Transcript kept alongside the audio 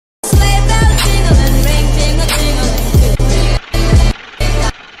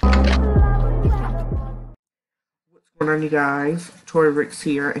What's on, you guys? Tori Ricks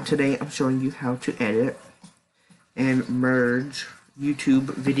here, and today I'm showing you how to edit and merge YouTube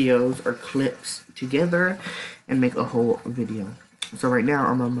videos or clips together and make a whole video. So right now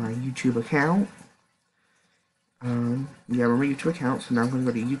I'm on my YouTube account. I'm on my YouTube account, so now I'm going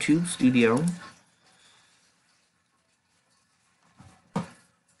to go to YouTube Studio.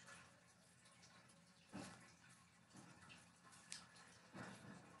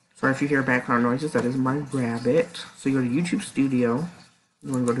 Sorry if you hear background noises, that is my rabbit. So you go to YouTube Studio,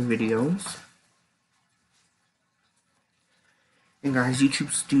 you want to go to Videos. And guys,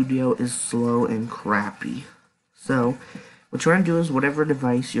 YouTube Studio is slow and crappy. So what you want to do is whatever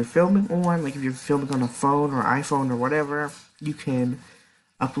device you're filming on, like if you're filming on a phone or iPhone or whatever, you can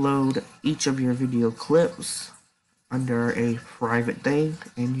upload each of your video clips under a private thing,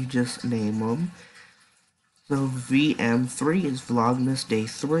 and you just name them. So VM3 is Vlogmas Day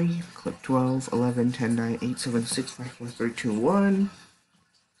 3, clip 12, 11, 10, 9, 8, 7, 6, 5, 4, 3, 2, 1.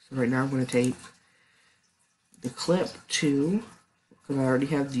 So right now I'm going to take the clip 2, because I already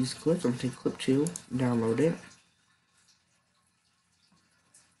have these clips. I'm going to take clip 2, download it.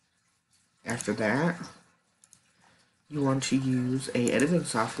 After that, you want to use a editing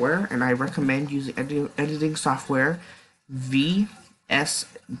software, and I recommend using editing software VSDC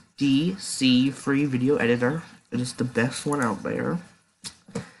free video editor. It is the best one out there.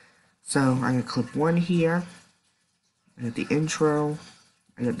 So I'm going to clip 1 here, and at the intro,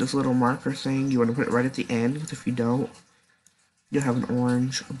 I got this little marker thing. You want to put it right at the end, because if you don't, you'll have an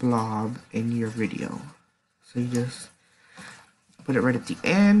orange blob in your video. So you just put it right at the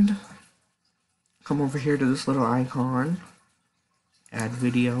end. Come over here to this little icon, add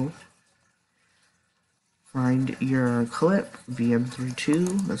video, find your clip,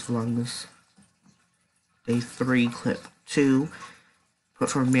 VM32, that's Vlogmas Day 3, clip 2, put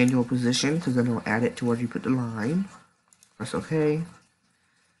from manual position, because then it'll add it to where you put the line, press OK,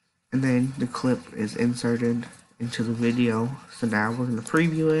 and then the clip is inserted into the video. So now we're going to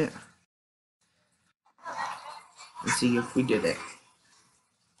preview it, and see if we did it.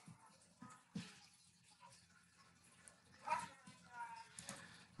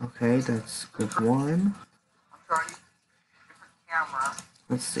 Okay, that's clip 1. I'm sorry, different camera.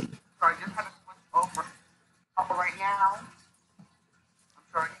 Let's see. Sorry, just had to switch over. Right now. I'm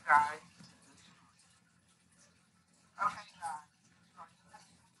sorry, you guys. Okay,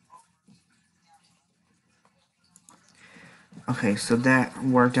 guys. Okay, so that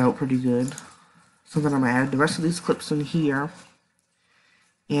worked out pretty good. So then I'm going to add the rest of these clips in here.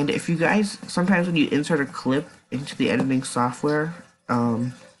 And if you guys, sometimes when you insert a clip into the editing software,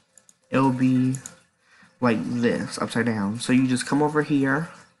 it'll be like this, upside down. So you just come over here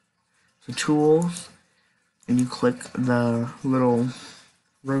to Tools, and you click the little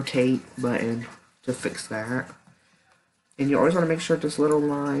rotate button to fix that. And you always want to make sure this little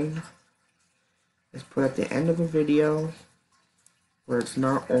line is put at the end of a video where it's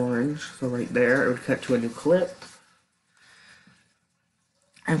not orange. So right there, it would cut to a new clip.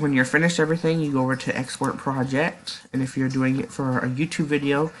 And when you're finished everything, you go over to Export Project. And if you're doing it for a YouTube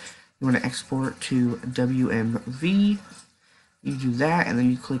video, you want to export to WMV. You do that, and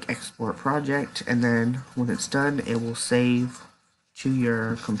then you click Export Project, and then when it's done, it will save to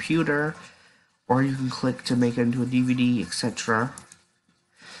your computer, or you can click to make it into a DVD, etc.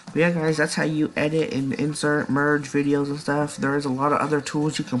 But yeah, guys, that's how you edit and insert, merge videos and stuff. There's a lot of other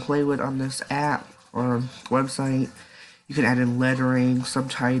tools you can play with on this app or website. You can add in lettering,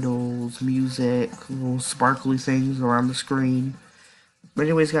 subtitles, music, little sparkly things around the screen. But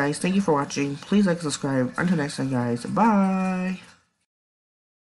anyways, guys, thank you for watching. Please like and subscribe. Until next time, guys. Bye!